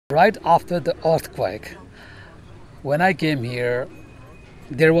Right after the earthquake, when I came here,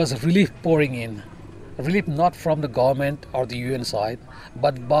 there was relief pouring in. Relief not from the government or the UN side,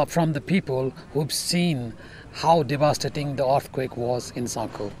 but from the people who've seen how devastating the earthquake was in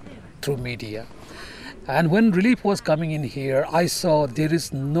Sankhu through media. And when relief was coming in here, I saw there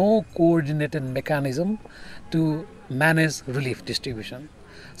is no coordinated mechanism to manage relief distribution.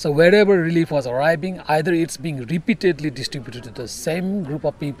 So wherever relief was arriving, either it's being repeatedly distributed to the same group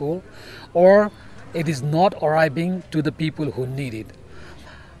of people, or it is not arriving to the people who need it.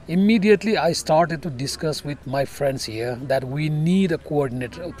 Immediately I started to discuss with my friends here that we need a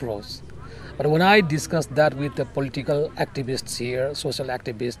coordinated approach. But when I discussed that with the political activists here, social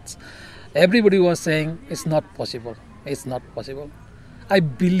activists, everybody was saying it's not possible. It's not possible. I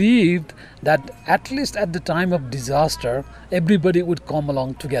believed that at least at the time of disaster, everybody would come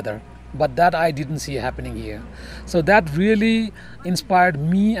along together. But that I didn't see happening here. So that really inspired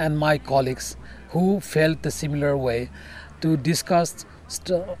me and my colleagues who felt the similar way to discuss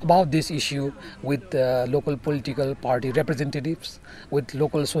about this issue with local political party representatives, with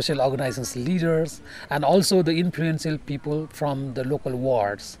local social organizations leaders, and also the influential people from the local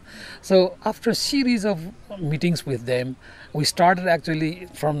wards. So after a series of meetings with them, we started actually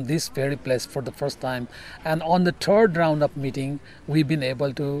from this very place for the first time, and on the third round of meeting, we've been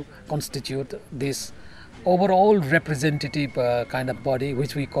able to constitute this overall representative kind of body,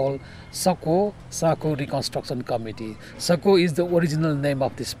 which we call Sankhu Reconstruction Committee. Sankhu is the original name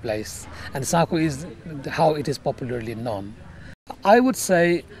of this place, and Sankhu is how it is popularly known. I would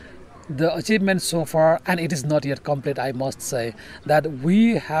say the achievement so far, and it is not yet complete, I must say, that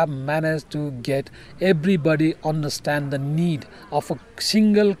we have managed to get everybody understand the need of a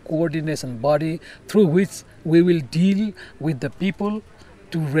single coordination body through which we will deal with the people,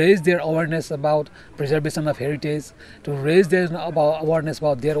 to raise their awareness about preservation of heritage, to raise their awareness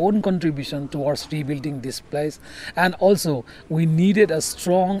about their own contribution towards rebuilding this place. And also, we needed a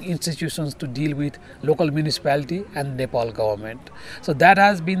strong institutions to deal with local municipality and Nepal government. So that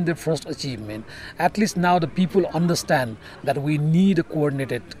has been the first achievement. At least now the people understand that we need a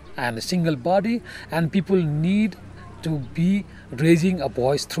coordinated and a single body, and people need to be raising a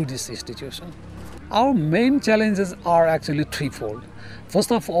voice through this institution. Our main challenges are actually threefold.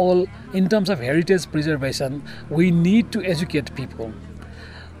 First of all, in terms of heritage preservation, we need to educate people.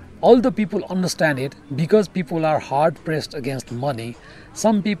 All the people understand it, because people are hard pressed against money.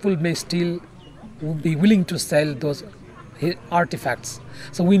 Some people may still be willing to sell those artifacts.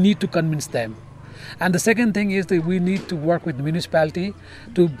 So we need to convince them. And the second thing is that we need to work with the municipality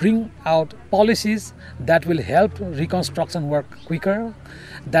to bring out policies that will help reconstruction work quicker,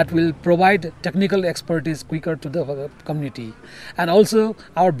 that will provide technical expertise quicker to the community. And also,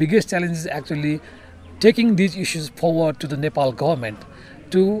 our biggest challenge is actually taking these issues forward to the Nepal government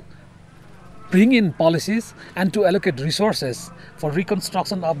to bring in policies and to allocate resources for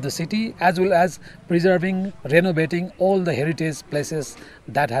reconstruction of the city, as well as preserving, renovating all the heritage places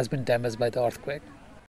that has been damaged by the earthquake.